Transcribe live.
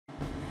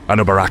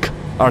Anubarak,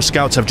 our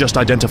scouts have just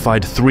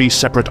identified 3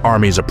 separate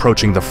armies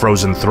approaching the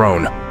Frozen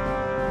Throne.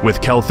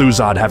 With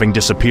Kel'Thuzad having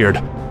disappeared,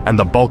 and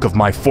the bulk of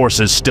my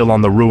forces still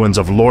on the ruins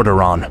of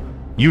Lordaeron,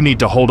 you need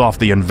to hold off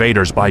the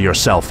invaders by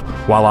yourself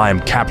while I am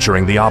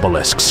capturing the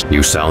obelisks.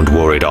 You sound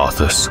worried,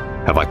 Arthas.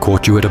 Have I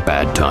caught you at a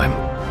bad time?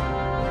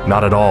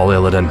 Not at all,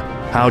 Illidan.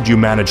 How'd you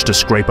manage to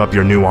scrape up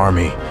your new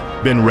army?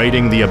 Been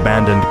raiding the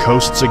abandoned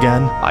coasts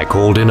again? I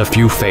called in a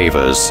few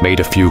favors, made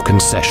a few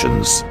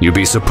concessions. You'd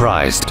be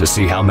surprised to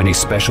see how many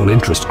special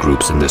interest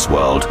groups in this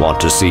world want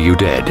to see you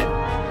dead.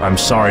 I'm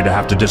sorry to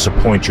have to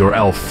disappoint your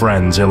elf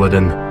friends,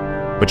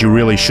 Illidan, but you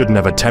really shouldn't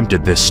have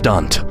attempted this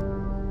stunt.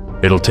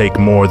 It'll take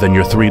more than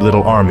your 3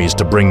 little armies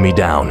to bring me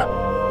down.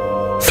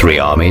 3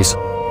 armies?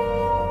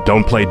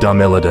 Don't play dumb,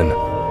 Illidan.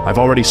 I've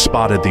already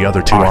spotted the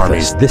other 2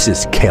 armies. This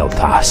is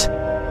Kael'thas.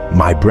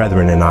 My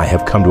brethren and I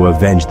have come to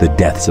avenge the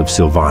deaths of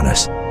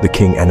Sylvanas, the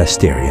King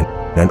Anasterion,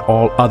 and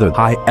all other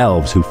high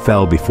elves who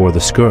fell before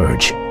the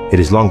Scourge. It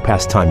is long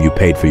past time you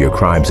paid for your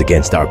crimes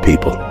against our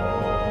people.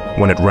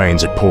 When it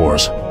rains, it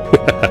pours.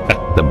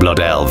 The Blood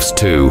Elves,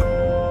 too.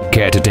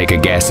 Care to take a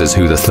guess as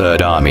who the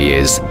 3rd army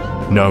is?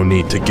 No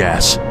need to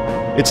guess.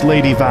 It's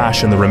Lady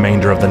Vash and the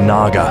remainder of the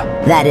Naga.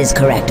 That is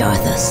correct,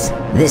 Arthas.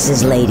 This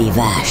is Lady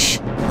Vash.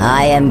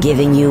 I am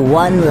giving you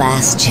one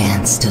last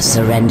chance to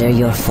surrender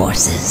your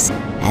forces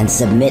and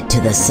submit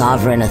to the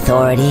sovereign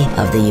authority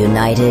of the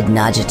United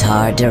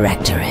Najjatar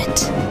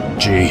Directorate.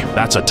 Gee,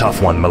 that's a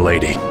tough one,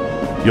 milady.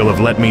 You'll have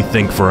let me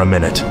think for a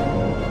minute.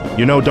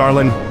 You know,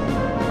 darling,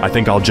 I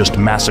think I'll just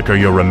massacre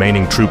your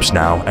remaining troops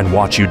now and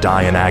watch you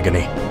die in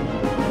agony.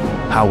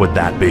 How would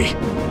that be?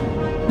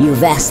 You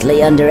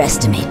vastly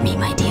underestimate me,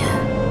 my dear.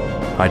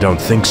 I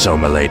don't think so,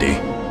 milady.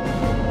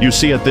 You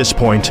see, at this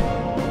point,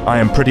 I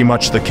am pretty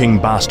much the King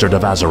Bastard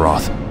of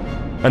Azeroth,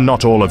 and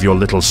not all of your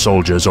little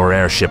soldiers or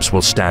airships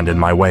will stand in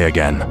my way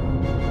again.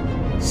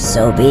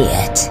 So be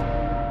it.